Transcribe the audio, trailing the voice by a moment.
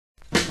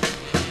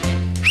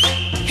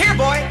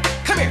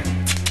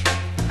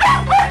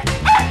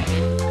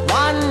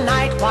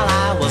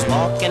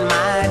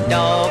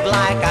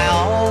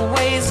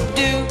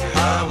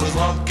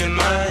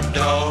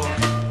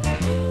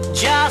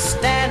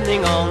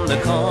the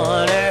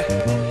corner,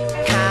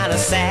 kinda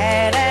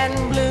sad and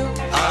blue.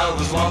 I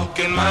was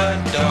walking my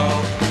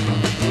dog.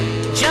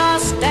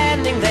 Just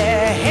standing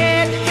there,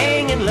 head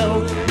hanging low.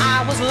 I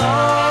was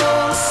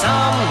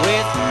lonesome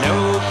with no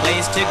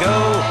place to go,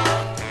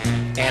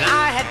 and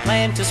I had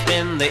planned to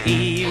spend the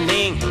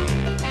evening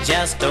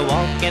just a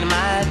walking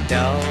my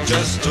dog.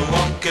 Just a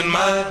walking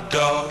my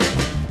dog.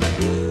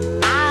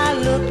 I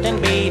looked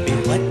and baby,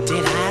 what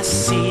did I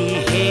see?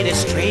 Headed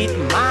straight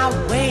my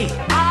way.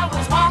 I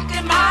was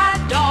walking my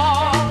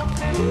dog.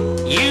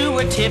 You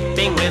were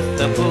tipping with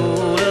the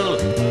poodle,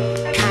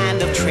 kind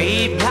of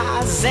trade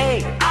blasé.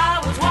 I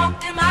was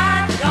walking my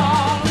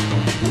dog.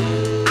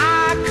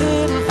 I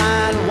couldn't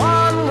find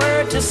one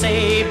word to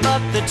say,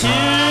 but the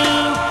two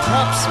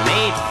pups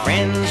made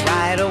friends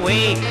right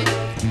away.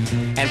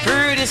 And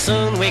pretty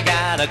soon we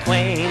got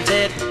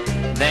acquainted.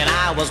 Then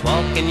I was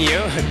walking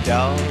your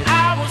dog.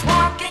 I was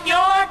walking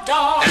your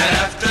dog. And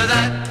after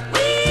that,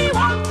 We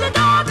walked the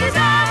doggies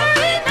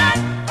every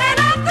night. And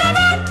after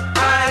that,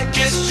 I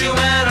kissed you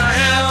and I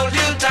held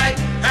you tight.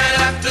 And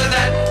after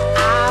that,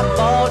 I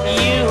bought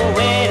you a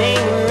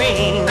wedding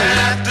ring. and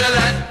after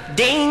that,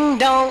 Ding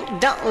dong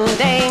dong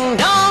ding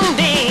dong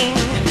ding.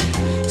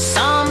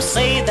 Some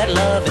say that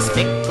love is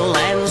fickle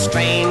and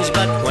strange,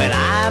 but when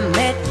I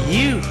met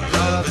you,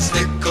 love is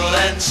fickle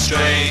and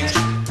strange.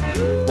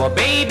 well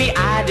baby,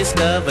 I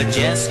discovered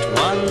just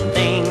one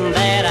thing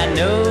that I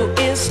know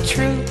is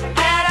true.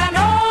 and I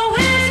know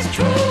it's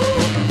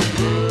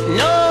true.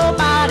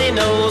 Nobody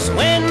knows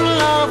when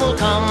love will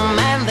come,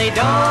 and they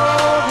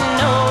don't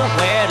know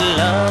where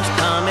love's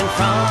coming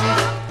from.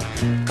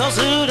 'Cause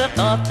who'd have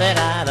thought that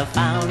I'd have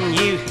found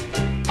you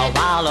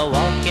while a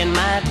walking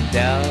my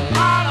dog?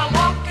 While I'm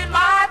walking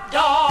my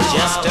dog.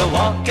 Just a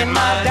walking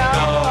my dog.